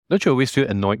Don't you always feel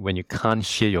annoyed when you can't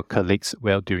hear your colleagues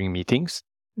well during meetings?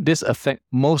 This affects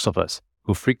most of us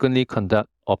who frequently conduct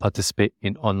or participate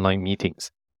in online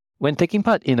meetings. When taking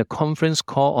part in a conference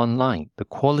call online, the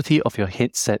quality of your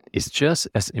headset is just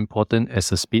as important as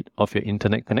the speed of your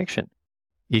internet connection.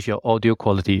 If your audio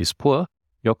quality is poor,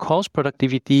 your call's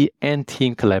productivity and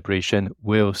team collaboration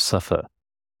will suffer.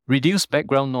 Reduced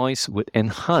background noise would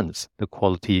enhance the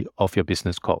quality of your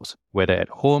business calls, whether at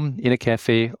home, in a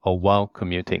cafe, or while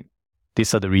commuting.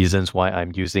 These are the reasons why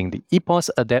I'm using the EPOS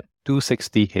Adapt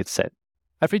 260 headset.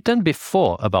 I've written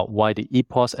before about why the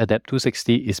EPOS Adapt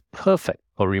 260 is perfect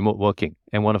for remote working,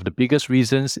 and one of the biggest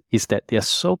reasons is that they are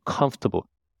so comfortable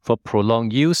for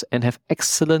prolonged use and have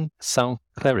excellent sound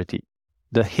clarity.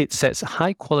 The headset's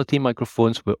high-quality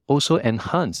microphones will also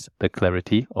enhance the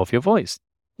clarity of your voice.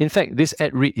 In fact, this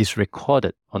ad read is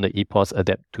recorded on the EPOS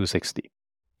Adapt 260.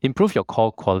 Improve your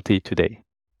call quality today.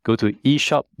 Go to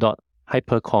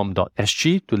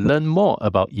eshop.hypercom.sg to learn more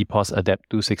about EPOS Adapt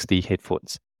 260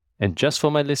 headphones. And just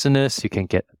for my listeners, you can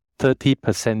get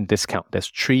 30% discount. That's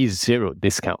 30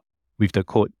 discount with the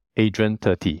code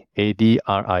ADRIAN30,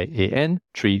 ADRIAN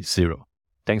 30.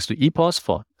 Thanks to EPOS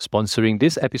for sponsoring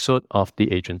this episode of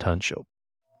The Adrian Tan Show.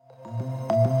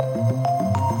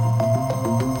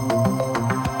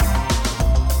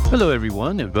 Hello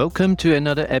everyone and welcome to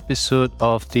another episode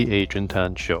of The Adrian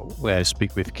Tan Show, where I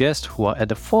speak with guests who are at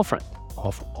the forefront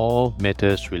of all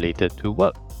matters related to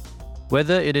work.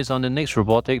 Whether it is on the next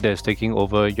robotic that is taking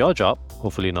over your job,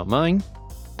 hopefully not mine,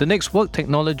 the next work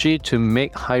technology to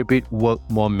make hybrid work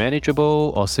more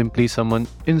manageable, or simply someone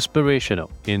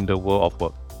inspirational in the world of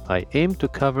work, I aim to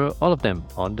cover all of them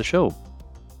on the show.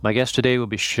 My guest today will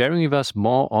be sharing with us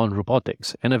more on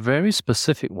robotics and a very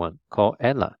specific one called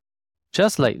Ella.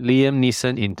 Just like Liam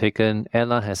Neeson in Taken,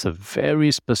 Ella has a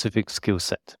very specific skill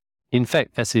set. In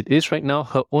fact, as it is right now,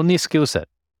 her only skill set,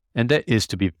 and that is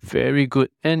to be very good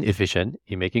and efficient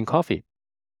in making coffee.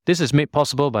 This is made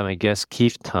possible by my guest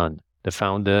Keith Tan, the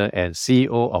founder and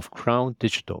CEO of Crown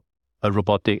Digital, a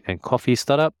robotic and coffee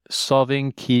startup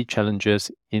solving key challenges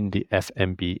in the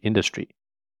F&B industry.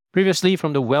 Previously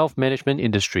from the wealth management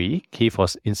industry, Keith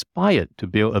was inspired to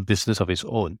build a business of his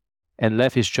own and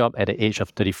left his job at the age of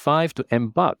 35 to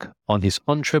embark on his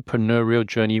entrepreneurial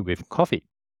journey with coffee.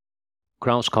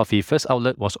 Crown's Coffee first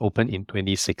outlet was opened in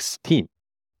 2016.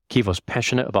 Keith was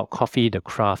passionate about coffee, the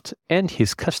craft, and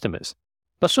his customers,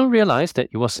 but soon realized that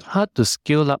it was hard to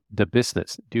scale up the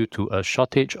business due to a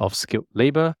shortage of skilled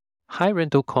labor, high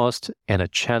rental costs, and a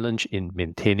challenge in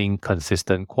maintaining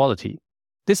consistent quality.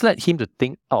 This led him to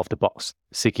think out of the box,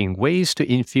 seeking ways to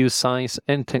infuse science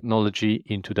and technology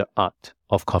into the art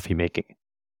of coffee making.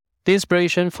 The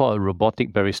inspiration for a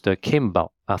robotic barista came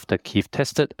about after Keith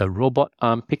tested a robot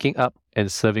arm picking up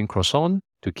and serving croissant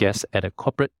to guests at a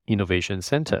corporate innovation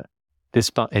center. This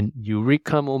sparked an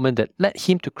eureka moment that led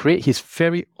him to create his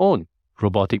very own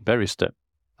robotic barista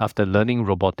after learning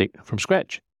robotic from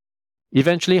scratch.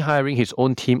 Eventually hiring his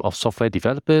own team of software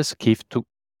developers, Keith took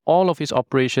all of his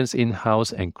operations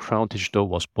in-house, and Crown Digital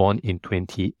was born in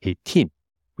 2018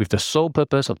 with the sole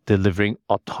purpose of delivering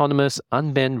autonomous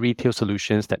unmanned retail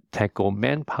solutions that tackle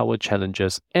manpower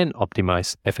challenges and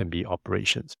optimize F&B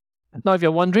operations. Now, if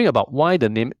you're wondering about why the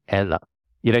name Ella,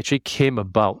 it actually came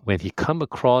about when he came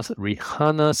across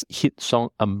Rihanna's hit song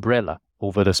Umbrella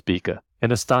over the speaker,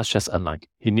 and the stars just aligned.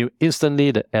 He knew instantly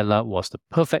that Ella was the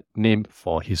perfect name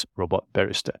for his robot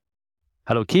barista.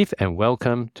 Hello, Keith, and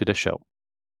welcome to the show.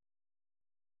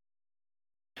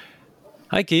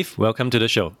 Hi, Keith. Welcome to the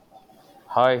show.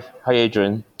 Hi,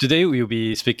 Adrian. Today we'll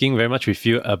be speaking very much with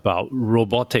you about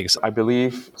robotics. I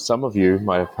believe some of you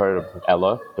might have heard of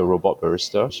Ella, the robot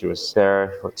barista. She was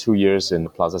there for 2 years in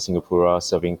Plaza Singapura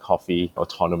serving coffee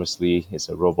autonomously. It's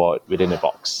a robot within a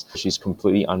box. She's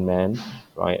completely unmanned,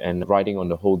 right, and riding on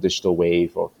the whole digital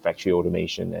wave of factory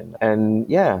automation and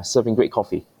serving great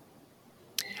coffee.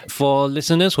 For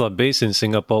listeners who are based in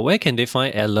Singapore, where can they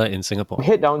find Ella in Singapore?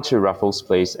 Head down to Raffles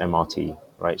Place MRT,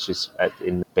 right? She's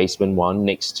in basement 1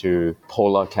 next to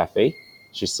Polar Cafe.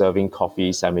 She's serving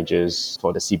coffee sandwiches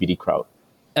for the CBD crowd.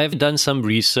 I've done some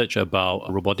research about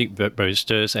robotic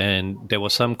baristas, and there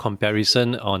was some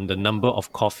comparison on the number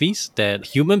of coffees that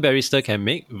human barista can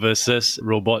make versus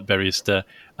robot barista.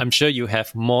 I'm sure you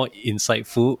have more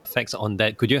insightful facts on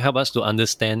that. Could you help us to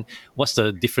understand what's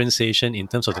the differentiation in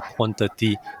terms of the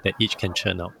quantity that each can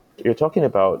churn out? You're talking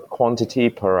about quantity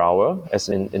per hour as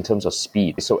in terms of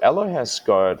speed. So Ella has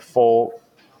got 4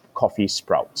 coffee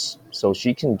sprouts. So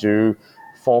she can do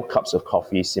 4 cups of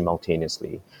coffee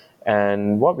simultaneously.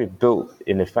 And what we built,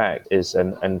 in effect, is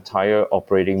an entire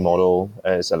operating model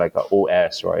as like an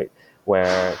OS, right?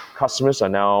 where customers are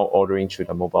now ordering through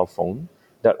the mobile phone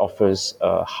that offers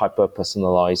a hyper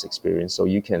personalized experience. So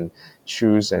you can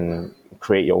choose and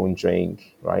create your own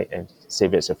drink, right? And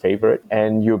save it as a favorite.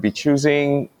 And you'll be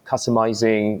choosing,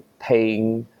 customizing,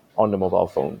 paying on the mobile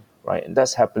phone, right? And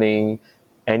that's happening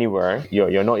anywhere.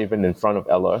 You're not even in front of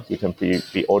Ella. You can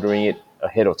be ordering it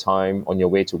ahead of time on your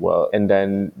way to work. And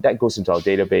then that goes into our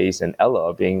database. And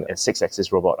Ella, being a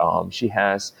 6-axis robot arm, she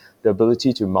has the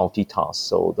ability to multitask.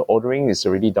 So the ordering is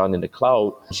already done in the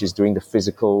cloud. She's doing the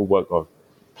physical work of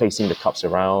placing the cups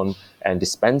around and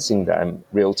dispensing them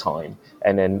real time.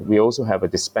 And then we also have a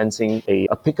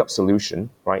pickup solution,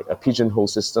 right? A pigeonhole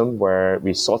system where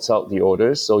we sort out the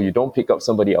orders so you don't pick up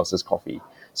somebody else's coffee.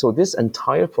 So this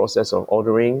entire process of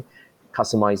ordering,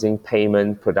 customizing,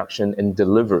 payment, production, and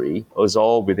delivery is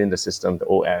all within the system, the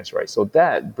OS, right? So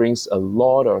that brings a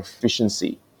lot of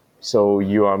efficiency. So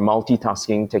you are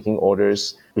multitasking, taking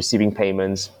orders, receiving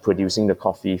payments, producing the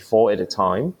coffee 4 at a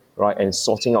time, right? And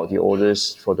sorting out the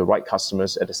orders for the right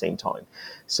customers at the same time.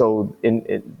 So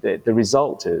the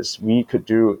result is we could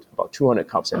do about 200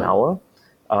 cups an hour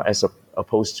as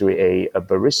opposed to a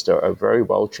barista, a very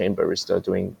well-trained barista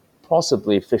doing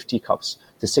possibly 50 cups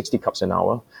to 60 cups an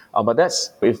hour. But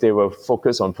that's if they were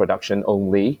focused on production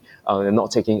only and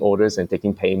not taking orders and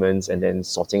taking payments and then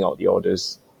sorting out the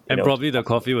orders. And probably the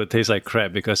coffee will taste like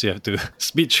crap because you have to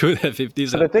speed through that 50.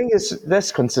 The thing is, that's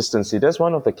consistency. That's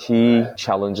one of the key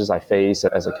challenges I face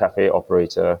as a cafe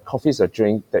operator. Coffee is a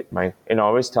drink that I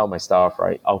always tell my staff,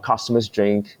 right? Our customers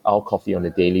drink our coffee on a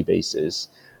daily basis.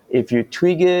 If you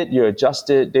tweak it, you adjust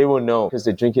it, they will know because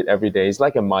they drink it every day. It's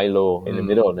like a Milo in the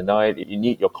middle of the night. You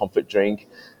need your comfort drink.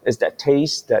 It's that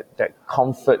taste, that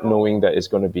comfort knowing that it's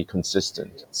going to be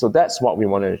consistent. So that's what we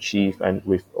want to achieve. And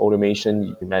with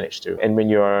automation, you manage to. And when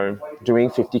you're doing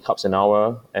 50 cups an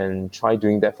hour and try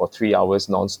doing that for 3 hours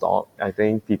nonstop, I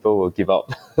think people will give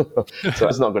up. So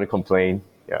it's not going to complain.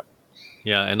 Yeah.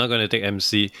 Yeah, I'm not going to take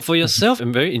MC. For yourself,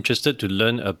 I'm very interested to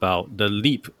learn about the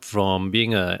leap from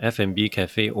being a F&B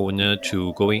cafe owner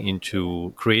to going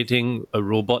into creating a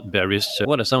robot barista.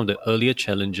 What are some of the earlier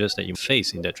challenges that you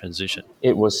face in that transition?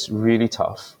 It was really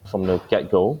tough from the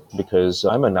get-go because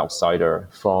I'm an outsider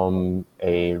from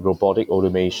a robotic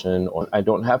automation, or I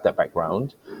don't have that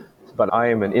background. But I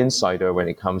am an insider when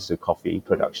it comes to coffee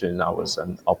production. I was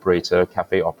an operator,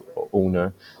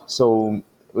 owner. So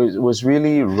it was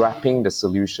really wrapping the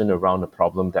solution around the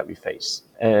problem that we face.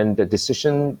 And the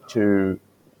decision to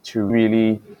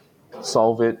really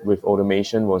solve it with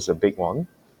automation was a big one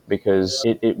because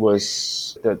it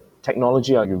was the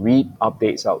technology. You read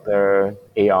updates out there,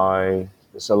 AI,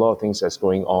 there's a lot of things that's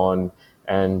going on,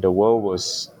 and the world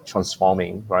was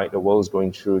transforming, right? The world is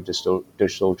going through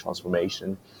digital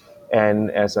transformation.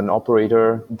 And as an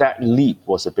operator, that leap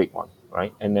was a big one,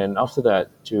 right? And then after that,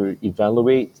 to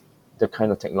evaluate the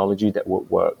kind of technology that would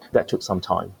work, that took some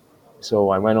time. So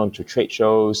I went on to trade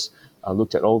shows,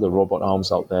 looked at all the robot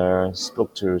arms out there,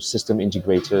 spoke to system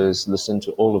integrators, listened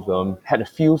to all of them, had a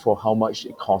feel for how much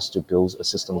it costs to build a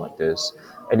system like this.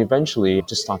 And eventually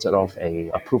just started off a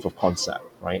proof of concept,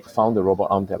 right? Found the robot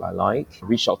arm that I like,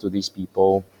 reached out to these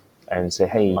people and say,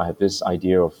 hey, I have this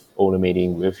idea of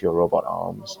automating with your robot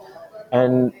arms.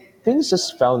 And things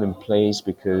just fell in place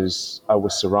because I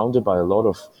was surrounded by a lot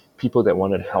of people that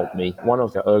wanted to help me. One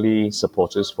of the early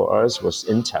supporters for us was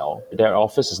Intel. Their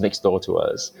office is next door to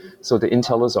us. So the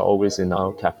Intelers are always in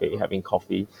our cafe having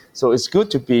coffee. So it's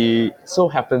good to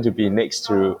happen to be next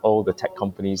to all the tech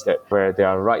companies where they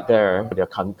are right there, their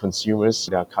consumers,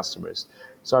 their customers.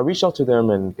 So I reached out to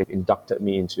them and they inducted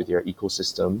me into their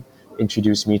ecosystem,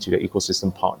 introduced me to the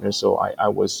ecosystem partners. So I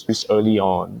was used early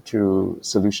on to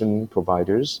solution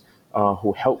providers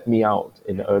who helped me out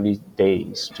in the early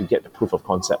days to get the proof of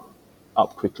concept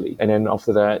up quickly. And then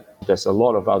after that, there's a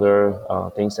lot of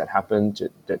other things that happened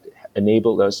that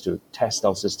enabled us to test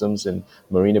our systems in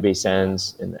Marina Bay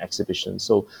Sands and exhibitions.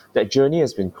 So that journey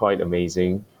has been quite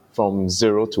amazing from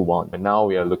 0 to 1. And now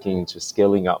we are looking into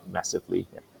scaling up massively.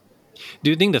 Yeah. Do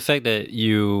you think the fact that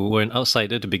you were an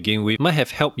outsider to begin with might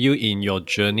have helped you in your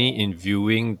journey in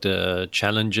viewing the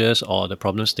challenges or the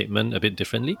problem statement a bit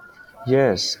differently?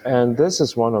 Yes, and this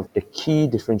is one of the key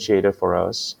differentiator for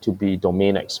us to be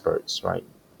domain experts, right?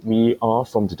 We are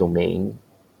from the domain,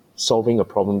 solving a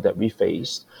problem that we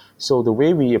faced. So the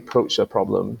way we approach a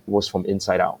problem was from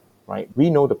inside out, right? We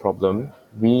know the problem,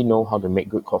 we know how to make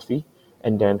good coffee,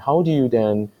 and then how do you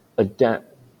then adapt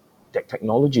that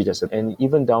technology and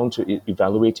even down to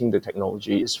evaluating the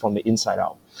technology is from the inside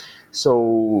out.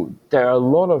 So there are a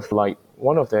lot of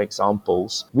one of the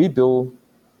examples, we build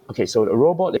Okay, so a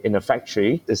robot in a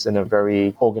factory is in a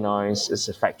very organized, it's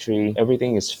a factory,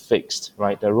 everything is fixed,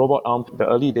 right? The robot arm, the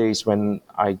early days when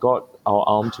I got our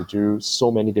arm to do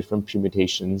so many different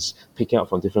permutations, picking up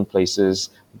from different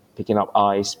places, picking up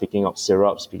ice, picking up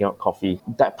syrups, picking up coffee.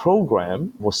 That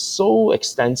program was so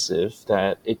extensive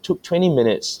that it took 20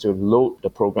 minutes to load the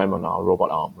program on our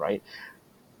robot arm, right?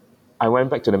 I went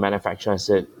back to the manufacturer and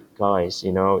said, guys,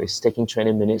 it's taking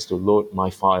 20 minutes to load my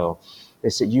file. They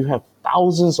said, you have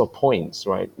thousands of points,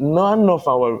 right? None of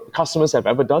our customers have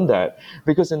ever done that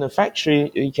because in a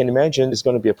factory, you can imagine it's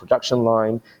going to be a production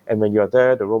line. And when you're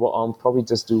there, the robot arm probably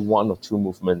just do one or two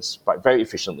movements, but very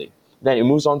efficiently. Then it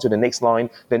moves on to the next line.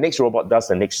 The next robot does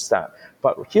the next step.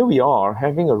 But here we are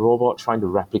having a robot trying to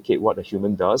replicate what a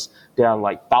human does. There are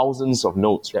like thousands of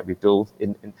nodes that we build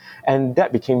and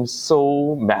that became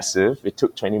so massive. It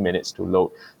took 20 minutes to load.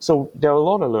 So there are a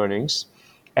lot of learnings.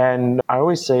 And I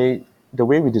always say the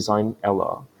way we design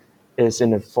Ella is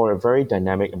for a very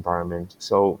dynamic environment.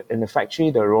 So in the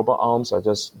factory, the robot arms are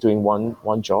just doing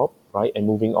one job, right, and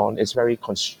moving on. It's very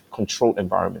controlled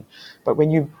environment. But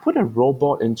when you put a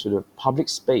robot into the public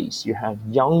space, you have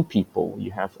young people,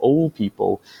 you have old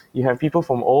people, you have people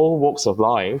from all walks of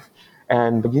life,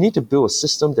 and you need to build a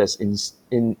system that's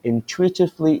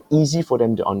intuitively easy for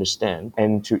them to understand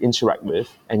and to interact with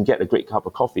and get a great cup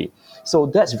of coffee. So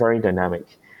that's very dynamic.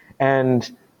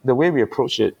 And the way we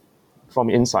approach it from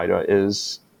Insider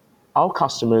is our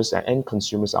customers and end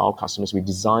consumers are our customers. We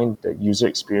design the user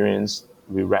experience,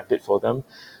 we wrap it for them,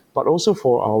 but also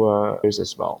for our operators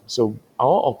as well. So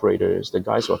our operators, the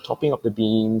guys who are topping up the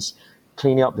beans,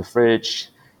 cleaning up the fridge,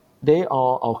 they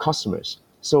are our customers.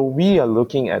 So we are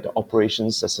looking at the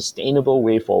operations as a sustainable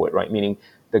way forward, right? Meaning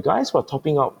the guys who are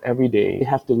topping up every day, they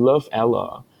have to love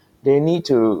Ella. They need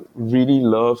to really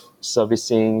love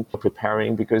servicing,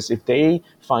 preparing, because if they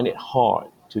find it hard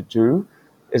to do,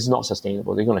 it's not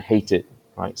sustainable. They're going to hate it,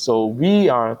 right? So we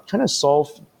are trying to solve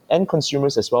end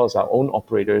consumers as well as our own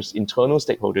operators, internal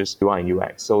stakeholders, UI and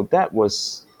UX. So that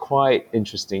was quite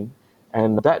interesting.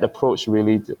 And that approach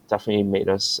really definitely made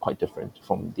us quite different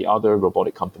from the other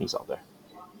robotic companies out there.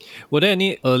 Were there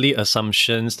any early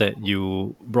assumptions that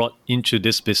you brought into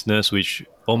this business which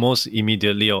almost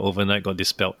immediately or overnight got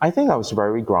dispelled? I think I was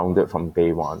very grounded from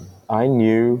day one. I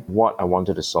knew what I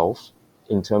wanted to solve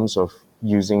in terms of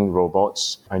using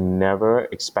robots. I never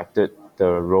expected the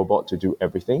robot to do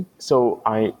everything. So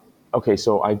I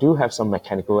do have some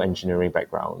mechanical engineering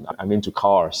background. I'm into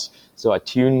cars. So I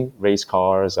tune race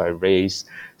cars, I race.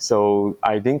 So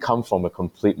I didn't come from a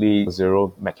completely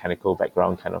zero mechanical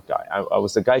background kind of guy. I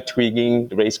was the guy twigging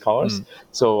the race cars.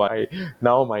 So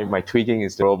now my twigging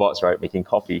is the robots, right, making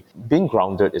coffee. Being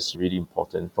grounded is really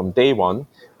important. From day one,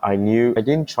 I knew I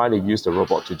didn't try to use the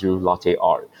robot to do latte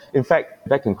art. In fact,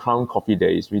 back in Crown Coffee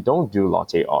days, we don't do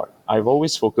latte art. I've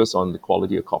always focused on the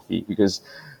quality of coffee because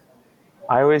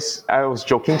I was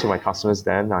joking to my customers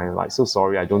then. I'm like, so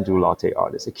sorry, I don't do latte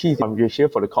art. They said, Keith, I'm here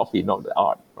for the coffee, not the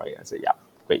art, right? I said, yeah,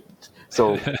 great.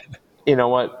 So, you know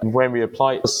what? When we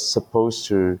apply, it's supposed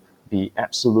to be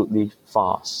absolutely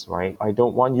fast, right? I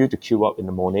don't want you to queue up in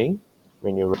the morning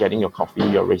when you're getting your coffee.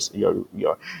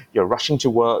 You're rushing to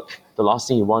work. The last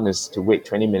thing you want is to wait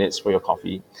 20 minutes for your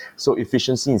coffee. So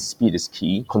efficiency and speed is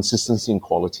key. Consistency and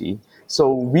quality.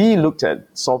 So we looked at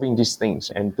solving these things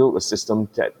and built a system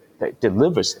that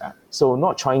delivers that. So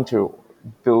not trying to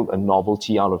build a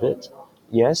novelty out of it.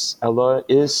 Yes, Ella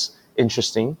is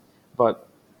interesting, but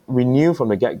we knew from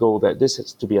the get-go that this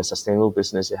has to be a sustainable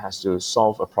business. It has to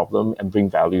solve a problem and bring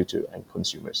value to end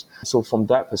consumers. So from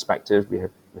that perspective, we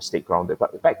stayed grounded.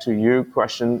 But back to your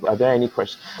question, are there any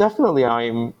questions? Definitely,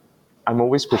 I'm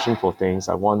always pushing for things.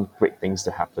 I want great things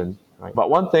to happen. Right?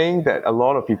 But one thing that a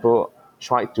lot of people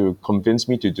tried to convince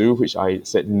me to do, which I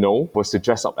said no, was to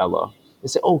dress up Ella. They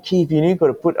said, oh, Keith, you need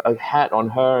to put a hat on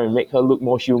her and make her look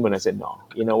more human. I said, no,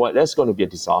 you know what? That's going to be a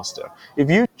disaster. If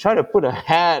you try to put a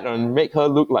hat on and make her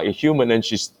look like a human and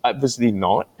she's obviously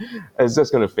not, it's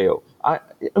just going to fail. I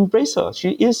embrace her.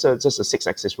 She is just a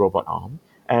 6-axis robot arm.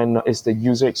 And it's the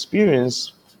user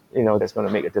experience, that's going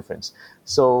to make a difference.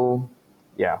 So,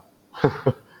 yeah.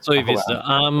 So if it's the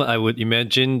arm, I would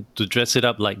imagine to dress it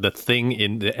up like the Thing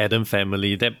in the Adam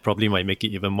Family. That probably might make it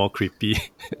even more creepy.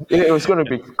 It was going to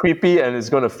be creepy and it's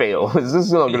going to fail. It's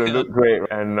just not going to look great.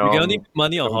 And you can only make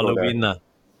money on Halloween.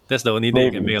 That's the only day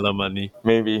you can make a lot of money.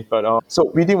 Maybe. But so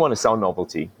we didn't want to sell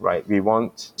novelty, right? We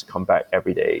want to come back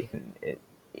every day.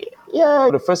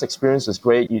 The first experience was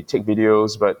great. You take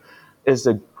videos, but It's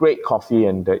the great coffee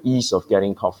and the ease of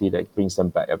getting coffee that brings them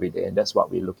back every day. And that's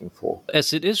what we're looking for.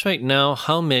 As it is right now,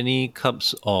 how many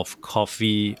cups of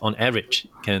coffee on average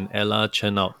can Ella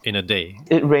churn out in a day?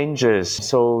 It ranges.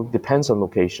 So depends on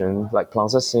location. Like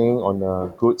Plaza Sing on a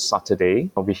good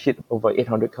Saturday, we hit over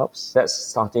 800 cups. That's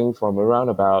starting from around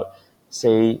about,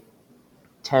 say,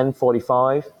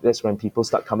 10:45. That's when people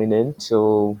start coming in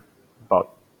till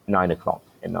about 9 o'clock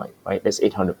at night, right? That's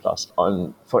 800 plus.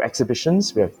 For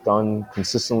exhibitions, we have done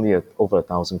consistently over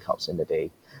 1,000 cups in a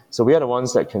day. So we are the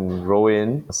ones that can roll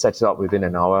in, set it up within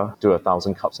an hour, do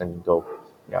 1,000 cups and go.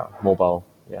 Yeah, mobile.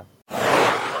 Yeah.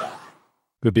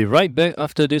 We'll be right back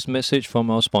after this message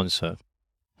from our sponsor.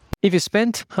 If you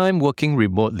spend time working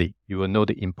remotely, you will know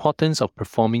the importance of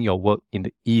performing your work in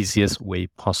the easiest way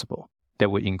possible.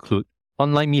 That will include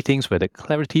online meetings where the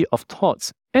clarity of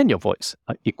thoughts and your voice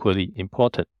are equally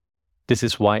important. This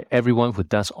is why everyone who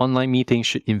does online meetings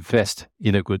should invest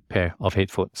in a good pair of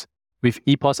headphones. With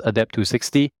EPOS Adapt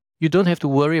 260, you don't have to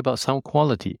worry about sound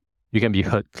quality. You can be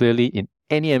heard clearly in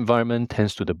any environment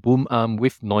thanks to the boom arm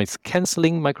with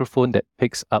noise-cancelling microphone that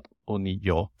picks up only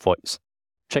your voice.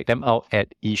 Check them out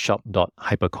at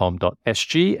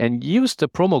eshop.hypercom.sg and use the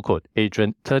promo code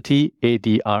ADRIAN30,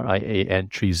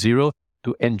 ADRIAN30,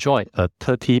 to enjoy a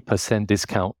 30%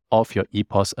 discount off your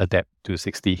EPOS Adapt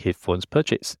 260 headphones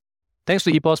purchase. Thanks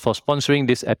to EPOS for sponsoring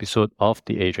this episode of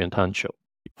The Adrian Tan Show.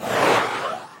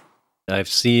 I've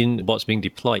seen robots being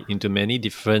deployed into many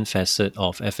different facets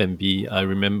of F&B. I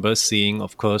remember seeing,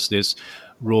 of course, this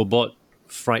robot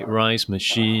fried rice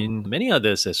machine, many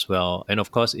others as well. And of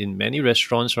course, in many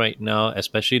restaurants right now,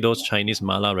 especially those Chinese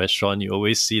mala restaurants, you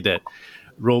always see that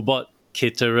robot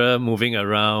caterer moving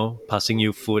around, passing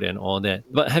you food and all that.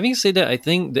 But having said that, I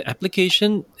think the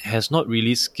application has not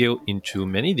really scaled into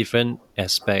many different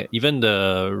aspects. Even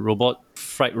the robot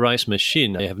fried rice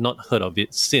machine, I have not heard of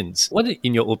it since. What,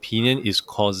 in your opinion, is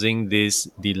causing this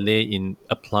delay in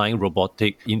applying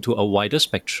robotic into a wider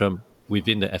spectrum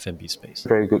within the F&B space?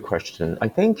 Very good question. I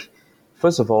think,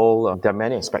 first of all, there are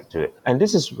many aspects to it. And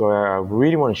this is where I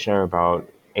really want to share about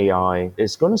AI.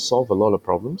 It's going to solve a lot of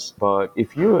problems. But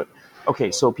if you...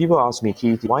 Okay, so people ask me,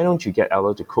 Keith, why don't you get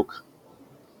Ella to cook?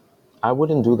 I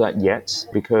wouldn't do that yet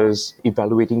because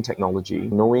evaluating technology,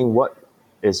 knowing what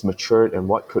is matured and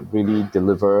what could really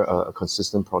deliver a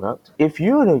consistent product. If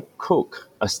you're going to cook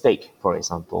a steak, for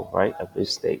example, right, a beef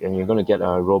steak, and you're going to get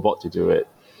a robot to do it,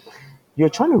 you're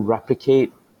trying to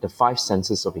replicate the 5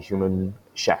 senses of a human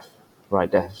chef,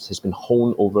 right, that has been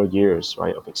honed over years,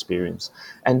 right, of experience.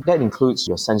 And that includes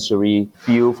your sensory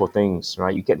feel for things,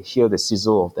 right? You get to hear the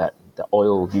sizzle of the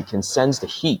oil. You can sense the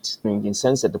heat. You can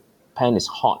sense that the pan is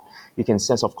hot. You can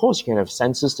sense, of course, you can have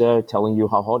sensors there telling you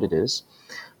how hot it is.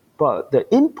 But the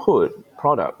input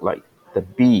product, like the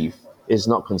beef, is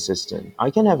not consistent.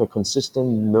 I can have a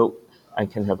consistent milk. I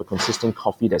can have a consistent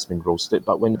coffee that's been roasted.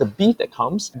 But when the beef that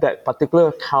comes, that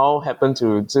particular cow happened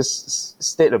to just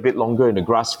stay a bit longer in the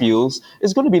grass fields,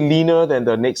 it's going to be leaner than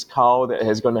the next cow that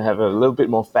is going to have a little bit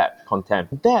more fat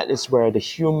content. That is where the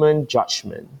human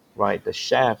judgment, right, the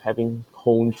chef having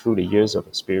honed through the years of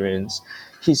experience,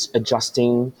 he's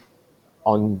adjusting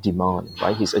on demand,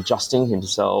 right? He's adjusting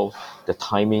himself, the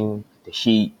timing, the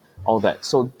heat, all that.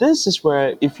 So this is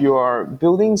where if you are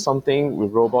building something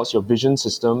with robots, your vision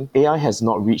system, AI has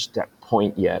not reached that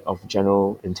point yet of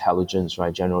general intelligence,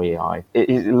 right? General AI.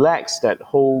 It lacks that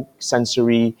whole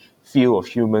sensory feel of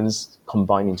humans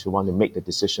combined into one to make the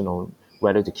decision on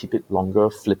whether to keep it longer,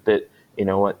 flip it,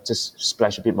 just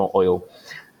splash a bit more oil.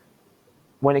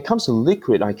 When it comes to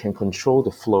liquid, I can control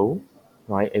the flow,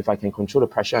 right? If I can control the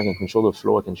pressure, I can control the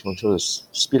flow, I can control the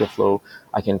speed of flow,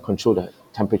 I can control the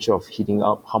temperature of heating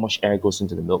up, how much air goes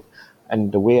into the milk.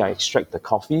 And the way I extract the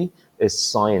coffee is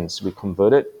science. We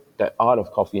converted the art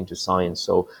of coffee into science.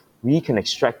 So we can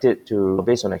extract it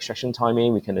based on extraction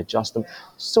timing, we can adjust them.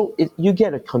 So you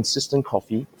get a consistent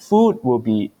coffee. Food will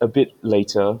be a bit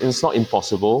later. It's not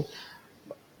impossible.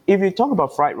 If you talk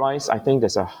about fried rice, I think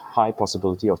there's a high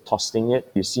possibility of toasting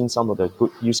it. You've seen some of the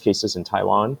good use cases in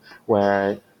Taiwan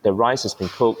where the rice has been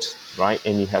cooked, right?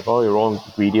 And you have all your own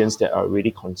ingredients that are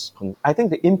really... I think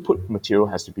the input material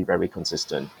has to be very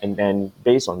consistent. And then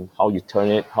based on how you turn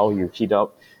it, how you heat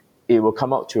up, it will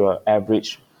come out to an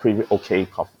average, pretty okay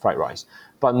fried rice.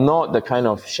 But not the kind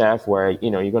of chef where,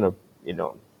 you're gonna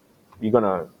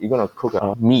cook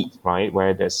a meat, right?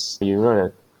 Where you're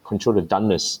gonna control the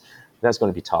doneness. That's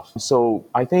going to be tough. So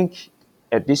I think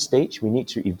at this stage, we need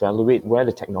to evaluate where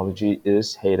the technology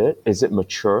is headed. Is it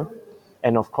mature?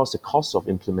 And of course, the cost of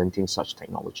implementing such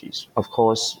technologies. Of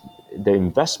course, the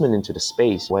investment into the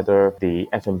space, whether the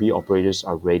F&B operators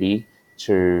are ready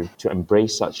to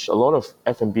embrace such. A lot of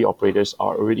F&B operators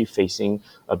are already facing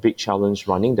a big challenge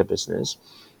running the business,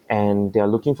 and they are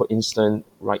looking for instant,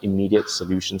 right, immediate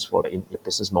solutions for the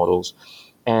business models.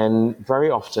 And very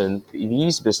often,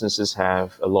 these businesses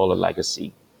have a lot of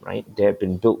legacy, right? They have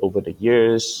been built over the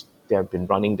years, they have been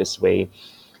running this way.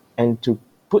 And to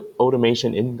put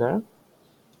automation in there,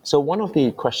 so one of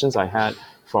the questions I had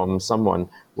from someone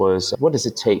was, what does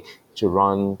it take to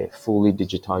run a fully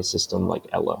digitized system like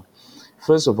Ella?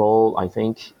 First of all, I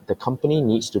think the company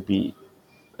needs to be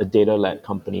a data-led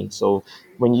company. So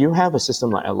when you have a system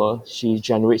like Ella, she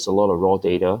generates a lot of raw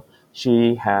data.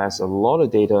 She has a lot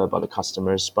of data about the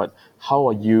customers, but how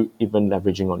are you even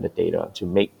leveraging on the data to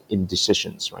make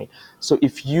decisions, right? So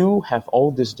if you have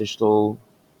all these digital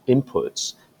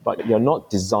inputs, but you're not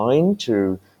designed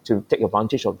to take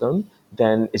advantage of them,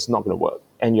 then it's not going to work.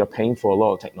 And you're paying for a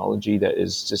lot of technology that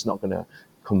is just not going to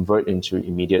convert into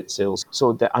immediate sales.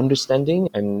 So that understanding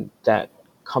and that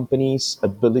company's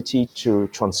ability to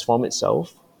transform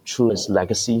itself through its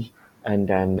legacy,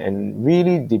 and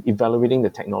really evaluating the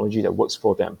technology that works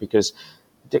for them, because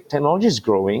the technology is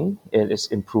growing, it is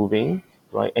improving,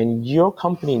 right? And your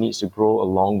company needs to grow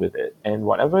along with it. And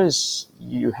whatever is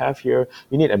you have here,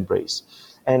 you need to embrace.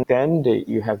 And then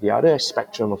you have the other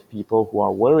spectrum of people who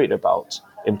are worried about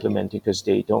implementing because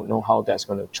they don't know how that's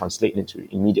going to translate into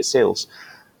immediate sales.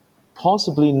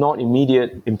 Possibly not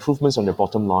immediate improvements on the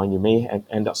bottom line. You may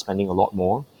end up spending a lot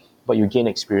more, but you gain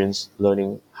experience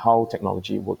learning how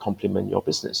technology will complement your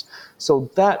business.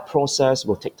 So that process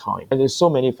will take time. And there's so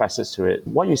many facets to it.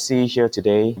 What you see here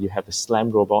today, you have the SLAM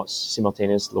robots,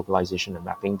 simultaneous localization and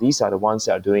mapping. These are the ones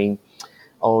that are doing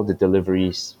all the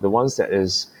deliveries. The ones that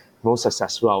is most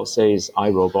successful, I would say, is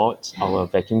iRobot, our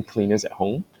vacuum cleaners at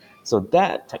home. So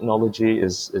that technology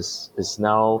is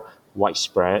now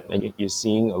widespread, and you're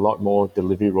seeing a lot more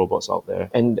delivery robots out there.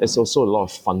 And there's also a lot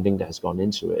of funding that has gone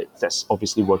into it. That's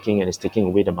obviously working and it's taking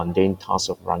away the mundane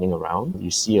task of running around. You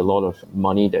see a lot of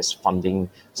money that's funding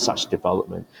such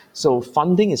development. So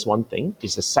funding is one thing.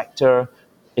 It's a sector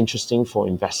interesting for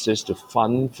investors to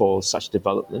fund for such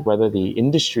development, whether the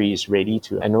industry is ready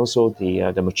to, and also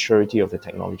the maturity of the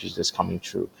technologies that's coming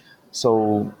through.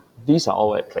 So these are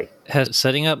all at play. Has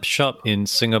setting up shop in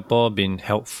Singapore been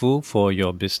helpful for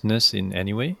your business in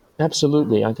any way?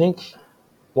 Absolutely. I think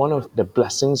one of the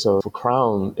blessings of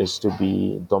Crown is to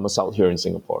be domiciled here in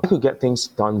Singapore. We could get things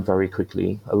done very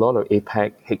quickly. A lot of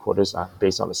APAC headquarters are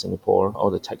based out of Singapore, all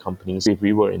the tech companies. If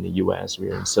we were in the US, we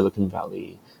were in Silicon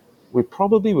Valley, we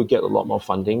probably would get a lot more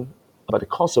funding, but the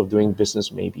cost of doing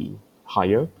business may be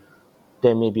higher.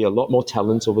 There may be a lot more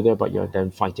talent over there, but you're then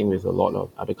fighting with a lot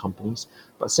of other companies.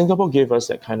 But Singapore gave us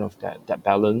that kind of that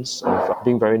balance of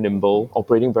being very nimble,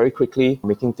 operating very quickly,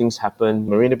 making things happen.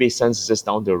 Marina Bay Sands is just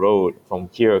down the road from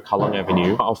here, Kallang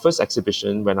Avenue. Our first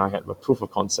exhibition, when I had a proof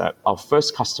of concept, our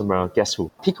first customer, guess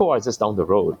who? Pico is just down the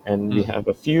road. And we have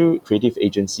a few creative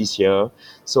agencies here.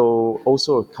 So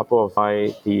also a couple of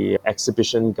the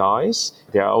exhibition guys,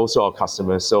 they are also our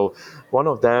customers. So one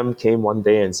of them came one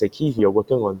day and said, Keith, you're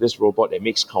working on this robot that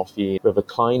makes coffee. We have a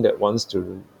client that wants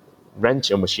to rent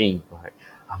your machine. Right?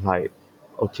 I'm like,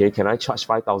 okay, can I charge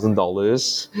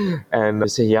 $5,000? And they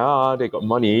say, yeah, they got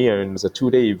money and it's a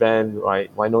 2-day event,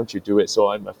 right? Why don't you do it? So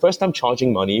I'm my first time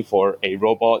charging money for a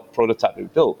robot prototype we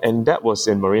built. And that was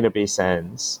in Marina Bay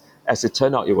Sands. As it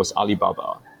turned out, it was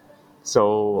Alibaba.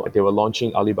 So they were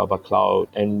launching Alibaba Cloud.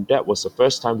 And that was the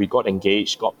first time we got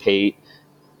engaged, got paid,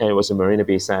 and it was in Marina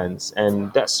Bay Sands.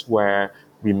 And that's where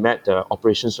we met the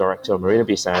operations director of Marina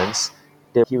Bay Sands.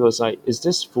 He was like, is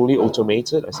this fully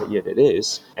automated? I said, yeah, it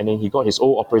is. And then he got his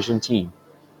whole operation team,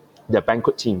 the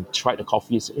banquet team, tried the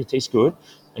coffee. He said, it tastes good.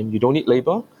 And you don't need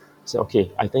labor? I said,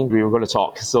 okay, I think we were going to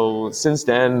talk. So since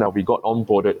then, we got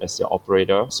onboarded as their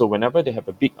operator. So whenever they have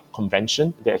a big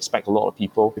convention, they expect a lot of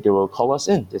people. They will call us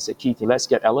in. They say, Keith, let's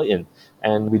get Ella in.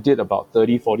 And we did about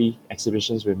 30, 40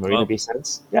 exhibitions with Marina Bay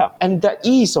Sands. Yeah. And that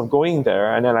ease of going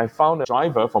there, and then I found a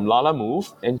driver from Lala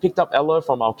Move and picked up Ella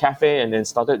from our cafe and then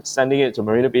started sending it to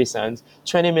Marina Bay Sands.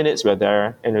 20 minutes we're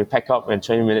there, and we pack up, and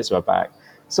 20 minutes we're back.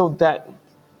 So that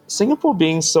Singapore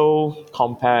being so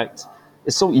compact,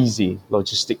 it's so easy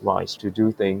logistic-wise to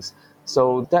do things.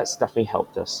 So that's definitely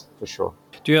helped us, for sure.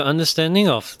 To your understanding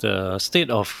of the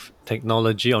state of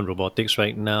technology on robotics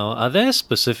right now, are there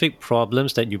specific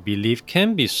problems that you believe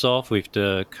can be solved with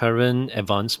the current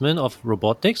advancement of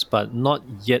robotics but not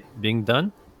yet being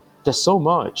done? There's so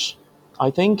much.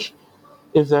 I think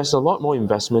if there's a lot more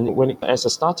investment as a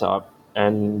startup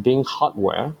and being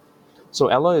hardware, so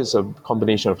Ella is a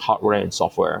combination of hardware and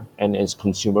software, and it's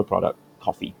consumer product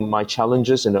coffee. My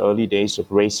challenges in the early days of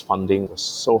raise funding was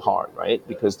so hard, right?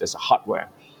 Because there's a hardware.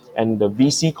 And the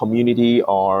VC community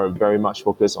are very much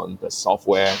focused on the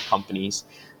software companies,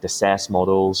 the SaaS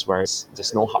models, where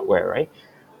there's no hardware, right?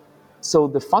 So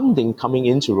the funding coming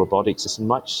into robotics is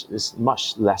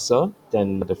much lesser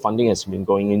than the funding has been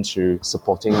going into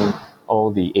supporting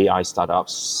all the AI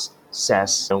startups,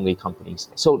 SaaS only companies.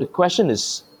 So the question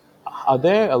is, are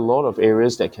there a lot of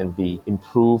areas that can be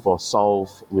improved or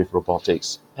solved with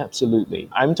robotics? Absolutely.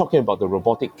 I'm talking about the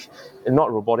robotic,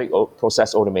 not robotic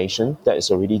process automation that is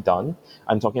already done.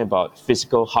 I'm talking about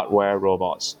physical hardware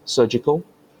robots, surgical,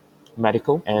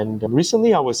 medical. And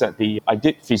recently I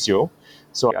did physio.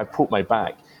 So I pulled my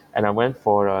back and I went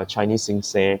for a Chinese thing,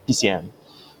 say PCM.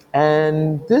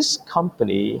 And this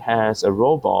company has a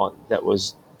robot that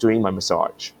was doing my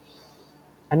massage.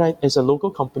 And it's a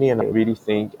local company, and I really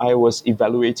think I was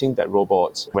evaluating that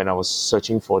robot when I was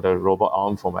searching for the robot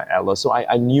arm for my Ella. So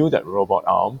I knew that robot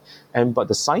arm, but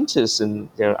the scientists in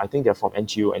there, I think they're from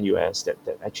NTU, NUS, that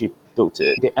actually built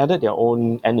it. They added their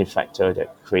own end effector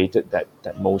that created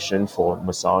that motion for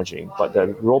massaging. But the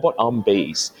robot arm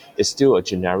base is still a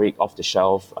generic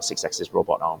off-the-shelf six-axis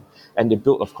robot arm, and they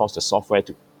built, of course, the software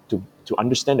to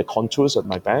understand the contours of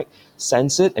my back,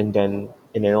 sense it, and then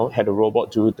had a robot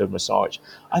do the massage.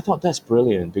 I thought that's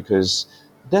brilliant because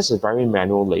that's a very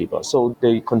manual labor. So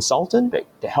the consultant that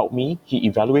helped me, he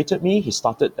evaluated me, he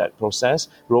started that process.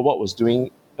 Robot was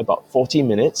doing about 40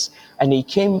 minutes, and he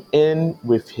came in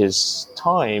with his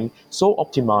time so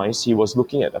optimized, he was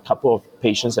looking at a couple of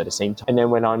patients at the same time. And then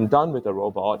when I'm done with the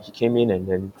robot, he came in and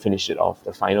then finished it off,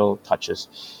 the final touches.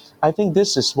 I think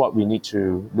this is what we need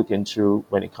to look into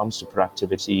when it comes to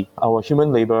productivity. Our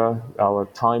human labor, our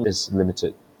time is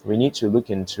limited. We need to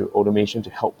look into automation to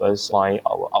help us find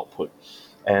our output,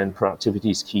 and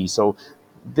productivity is key. So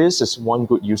this is one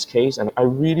good use case, and I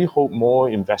really hope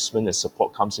more investment and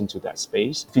support comes into that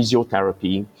space.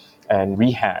 Physiotherapy and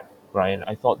rehab, right? And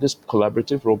I thought this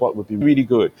collaborative robot would be really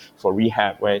good for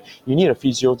rehab, where you need a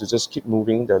physio to just keep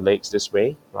moving the legs this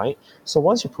way, right? So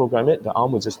once you program it, the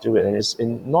arm will just do it, and it's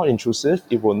not intrusive.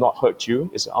 It will not hurt you.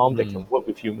 It's an arm that can work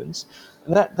with humans.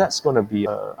 And that's going to be,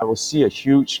 I will see a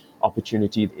huge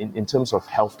opportunity in terms of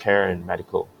healthcare and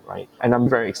medical, right? And I'm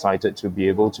very excited to be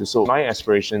able to. So my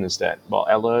aspiration is that, well,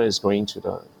 Ella is going to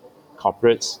the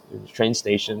corporates, the train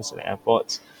stations, and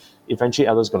airports. Eventually,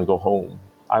 Ella's going to go home.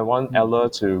 I want Ella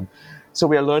to. So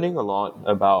we are learning a lot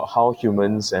about how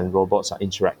humans and robots are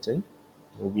interacting.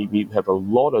 We have a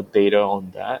lot of data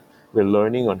on that. We're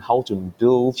learning on how to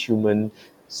build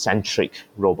human-centric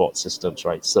robot systems,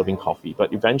 right? Serving coffee.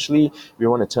 But eventually, we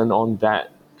want to turn on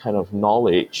that kind of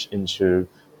knowledge into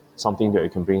something that we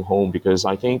can bring home, because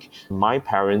I think my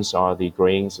parents are the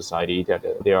graying society.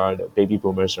 They are the baby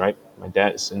boomers, right? My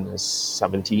dad's in his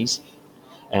 70s.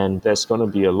 And there's going to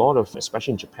be a lot of,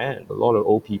 especially in Japan, a lot of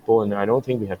old people, and I don't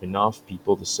think we have enough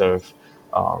people to serve,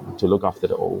 to look after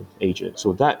the old aged.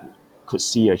 So that could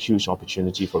see a huge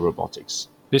opportunity for robotics.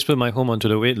 Please put my home onto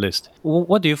the wait list.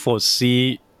 What do you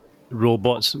foresee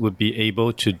robots would be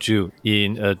able to do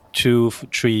in a 2,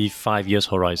 3, 5 years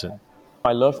horizon?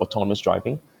 I love autonomous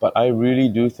driving, but I really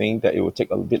do think that it will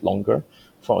take a bit longer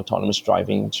for autonomous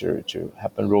driving to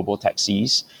happen,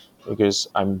 robo-taxis, because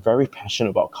I'm very passionate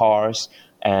about cars,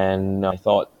 and I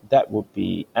thought that would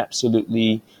be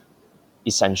absolutely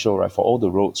essential, right, for all the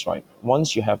roads, right?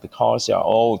 Once you have the cars that are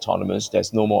all autonomous,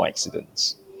 there's no more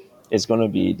accidents. It's going to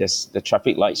be, there's the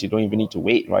traffic lights, you don't even need to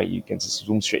wait, right? You can just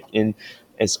zoom straight in.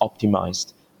 It's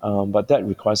optimized. But that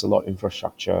requires a lot of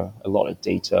infrastructure, a lot of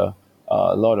data,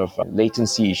 a lot of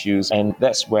latency issues. And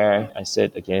that's where I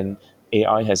said, again,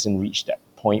 AI hasn't reached that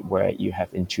point where you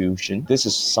have intuition. This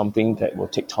is something that will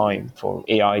take time for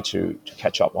AI to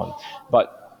catch up on.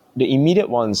 But the immediate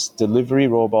ones, delivery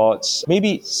robots,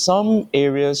 maybe some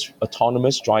areas,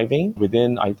 autonomous driving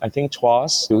within, I think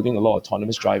Tuas building a lot of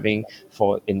autonomous driving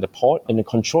for in the port. In a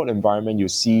controlled environment, you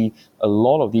see a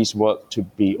lot of these work to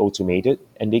be automated,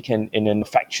 and they can, in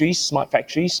factories, smart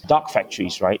factories, dark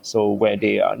factories, right? So where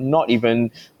they are not even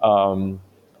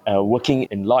working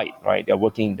in light, right? They're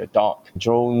working in the dark.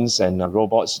 Drones and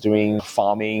robots doing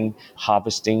farming,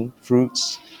 harvesting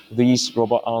fruits. These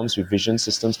robot arms with vision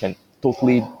systems can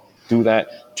totally do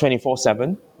that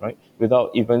 24/7, right?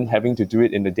 Without even having to do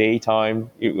it in the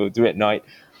daytime, it will do it at night.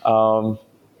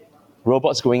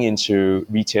 Robots going into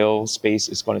retail space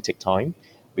is going to take time,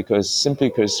 because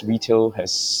retail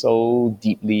has so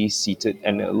deeply seated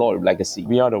and a lot of legacy.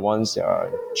 We are the ones that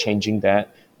are changing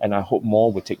that, and I hope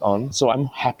more will take on. So I'm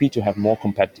happy to have more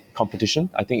competition.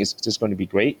 I think it's just going to be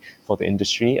great for the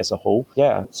industry as a whole.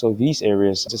 Yeah, so these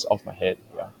areas just off my head.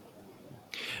 Yeah.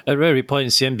 I read a report in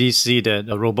CNBC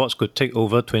that robots could take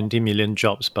over 20 million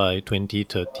jobs by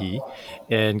 2030.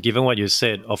 And given what you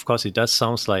said, of course, it does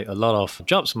sound like a lot of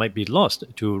jobs might be lost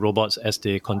to robots as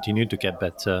they continue to get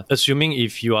better. Assuming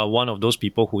if you are one of those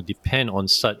people who depend on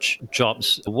such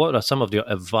jobs, what are some of your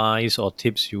advice or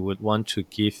tips you would want to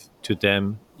give to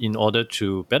them in order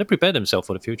to better prepare themselves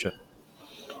for the future?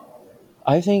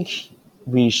 I think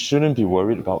we shouldn't be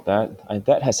worried about that. And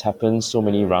that has happened so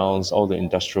many rounds, all the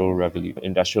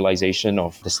industrialization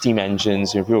of the steam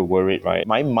engines, if you were worried, right?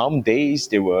 My mom days,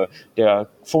 there are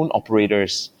phone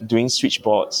operators doing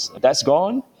switchboards. That's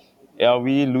gone. Are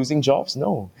we losing jobs?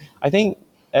 No. I think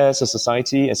as a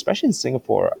society, especially in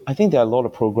Singapore, I think there are a lot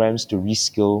of programs to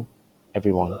reskill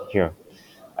everyone here.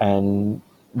 And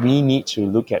we need to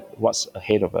look at what's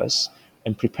ahead of us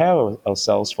and prepare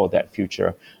ourselves for that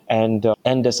future. And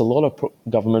there's a lot of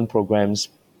government programs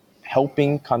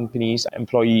helping companies,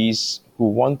 employees who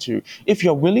want to. If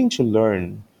you're willing to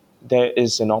learn, there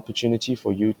is an opportunity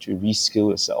for you to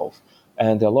reskill yourself.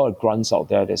 And there are a lot of grants out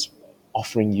there that's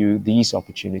offering you these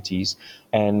opportunities.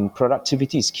 And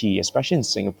productivity is key, especially in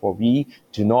Singapore. We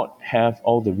do not have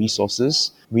all the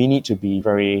resources. We need to be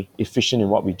very efficient in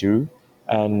what we do.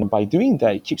 And by doing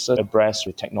that, it keeps us abreast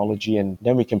with technology, and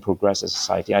then we can progress as a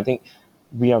society. I think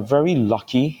we are very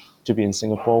lucky to be in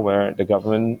Singapore where the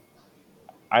government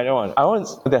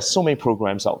there's so many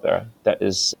programs out there that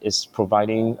is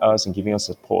providing us and giving us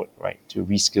support, right, to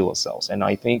reskill ourselves. And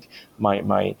I think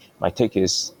my take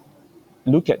is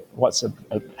look at what's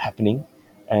happening,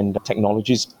 and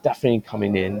technology is definitely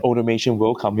coming in. Automation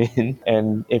will come in.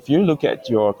 And if you look at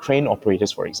your crane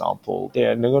operators, for example, they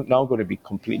are now going to be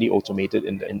completely automated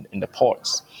in the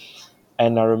ports.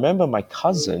 And I remember my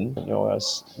cousin,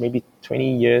 was maybe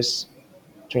 20 years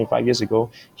 25 years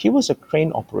ago, he was a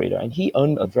crane operator and he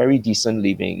earned a very decent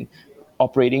living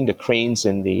operating the cranes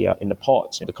in the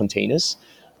ports, the containers.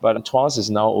 But Tuas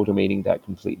is now automating that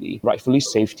completely, rightfully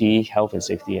safety, health and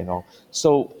safety and all.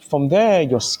 So from there,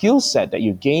 your skill set that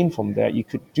you gain from there, you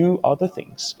could do other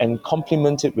things and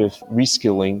complement it with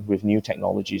reskilling with new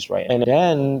technologies, right? And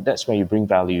then that's where you bring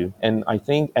value. And I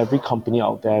think every company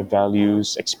out there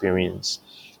values experience.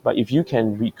 But if you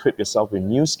can equip yourself with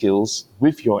new skills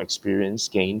with your experience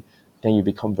gain, then you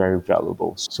become very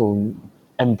valuable. So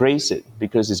embrace it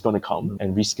because it's going to come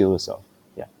and reskill yourself.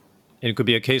 Yeah. It could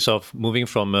be a case of moving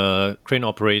from a crane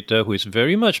operator who is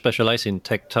very much specialized in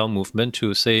tactile movement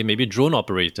to, say, maybe drone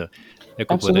operator. That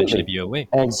could potentially Absolutely. be a way.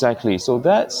 Exactly. So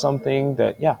that's something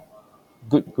that, yeah,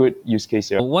 good use case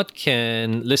here. What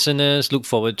can listeners look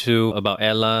forward to about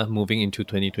Ella moving into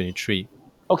 2023?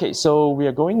 Okay, so we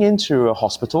are going into a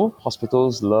hospital.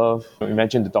 Hospitals love,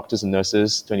 imagine the doctors and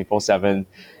nurses 24/7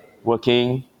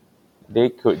 working. They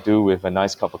could do with a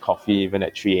nice cup of coffee even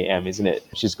at 3 a.m., isn't it?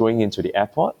 She's going into the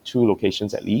airport, 2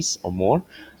 locations at least or more.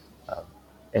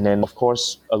 And then, of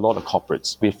course, a lot of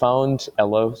corporates. We found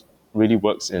Ella really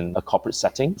works in a corporate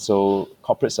setting. So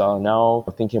corporates are now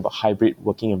thinking about hybrid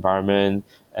working environment,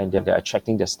 and they're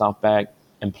attracting their staff back,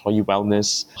 employee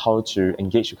wellness, how to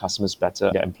engage with customers better,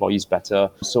 their employees better.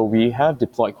 So we have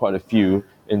deployed quite a few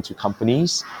into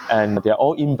companies, and they're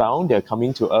all inbound. They're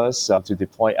coming to us to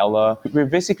deploy Ella. We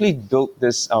basically built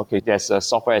this. Okay, there's a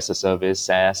software as a service,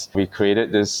 SaaS. We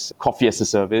created this coffee as a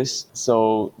service.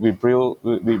 So we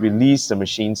release the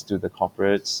machines to the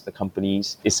corporates, the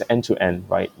companies. It's end to end,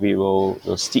 right? We'll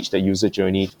stitch the user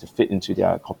journey to fit into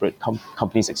their corporate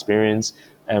company's experience.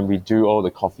 And we do all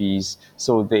the coffees.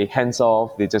 So they hands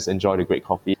off, they just enjoy the great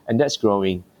coffee. And that's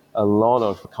growing. A lot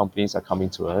of companies are coming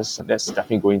to us. That's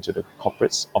definitely going to the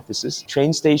corporate offices.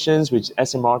 Train stations, which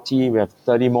SMRT, we have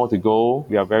 30 more to go.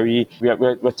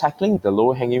 We're tackling the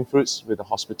low hanging fruits with the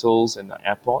hospitals and the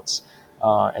airports.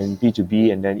 And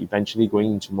B2B, and then eventually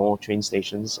going into more train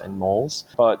stations and malls.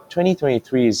 But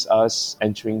 2023 is us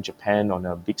entering Japan on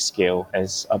a big scale,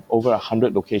 as over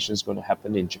 100 locations going to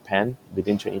happen in Japan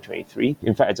within 2023.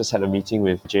 In fact, I just had a meeting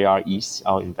with JR East,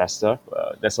 our investor.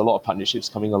 There's a lot of partnerships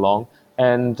coming along.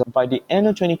 And by the end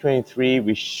of 2023,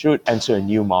 we should enter a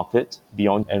new market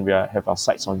beyond, and we have our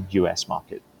sights on US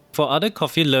market. For other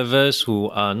coffee lovers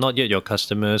who are not yet your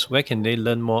customers, where can they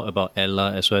learn more about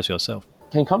Ella as well as yourself?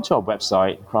 Can come to our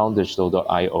website,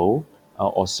 crowndigital.io,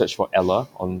 or search for Ella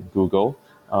on Google.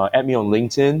 Add me on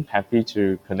LinkedIn. Happy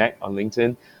to connect on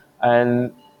LinkedIn.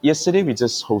 And yesterday we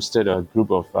just hosted a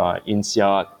group of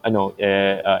INSEAD,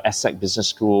 ESSEC Business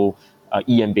School,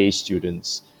 EM-based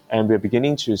students. And we're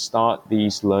beginning to start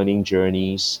these learning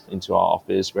journeys into our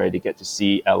office where they get to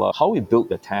see Ella, how we built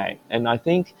the tag. And I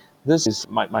think This is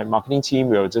my marketing team.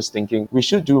 We were just thinking we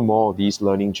should do more of these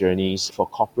learning journeys for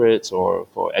corporates or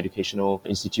for educational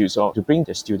institutes or to bring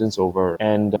the students over.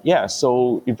 And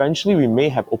so eventually we may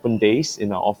have open days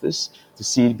in our office to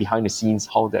see behind the scenes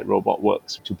how that robot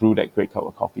works to brew that great cup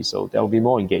of coffee. So there will be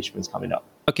more engagements coming up.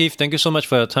 Keith, thank you so much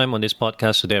for your time on this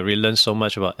podcast today. I really learned so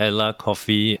much about Ella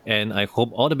Coffee, and I hope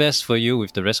all the best for you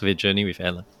with the rest of your journey with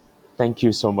Ella. Thank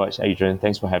you so much, Adrian.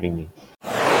 Thanks for having me.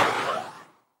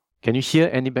 Can you hear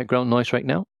any background noise right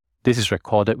now? This is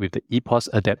recorded with the EPOS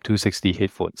Adapt 260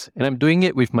 headphones, and I'm doing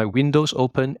it with my windows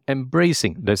open,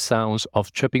 embracing the sounds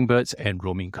of chirping birds and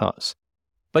roaming cars.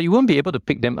 But you won't be able to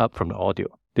pick them up from the audio.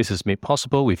 This is made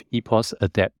possible with EPOS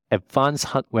Adapt advanced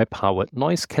hardware-powered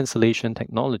noise cancellation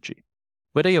technology.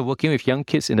 Whether you're working with young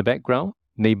kids in the background,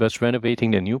 neighbors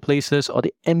renovating their new places, or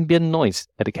the ambient noise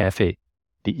at the cafe,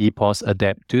 the EPOS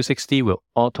Adapt 260 will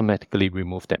automatically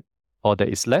remove them. All that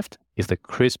is left is the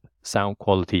crisp sound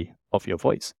quality of your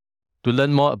voice. To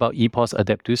learn more about EPOS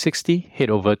Adapt 260, head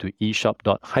over to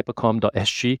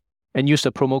eshop.hypercom.sg and use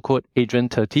the promo code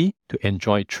ADRIAN30 to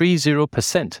enjoy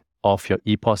 30% off your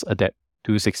EPOS Adapt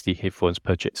 260 headphones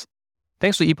purchase.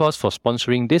 Thanks to EPOS for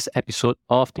sponsoring this episode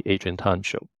of The Adrian Tan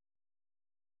Show.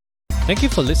 Thank you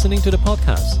for listening to the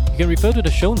podcast. You can refer to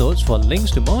the show notes for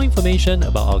links to more information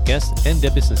about our guests and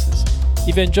their businesses.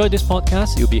 If you enjoyed this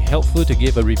podcast, it would be helpful to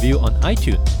give a review on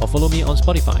iTunes or follow me on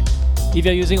Spotify. If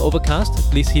you're using Overcast,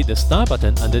 please hit the star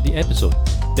button under the episode.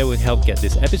 That will help get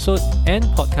this episode and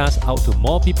podcast out to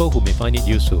more people who may find it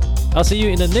useful. I'll see you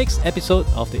in the next episode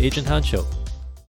of The Adrian Tan Show.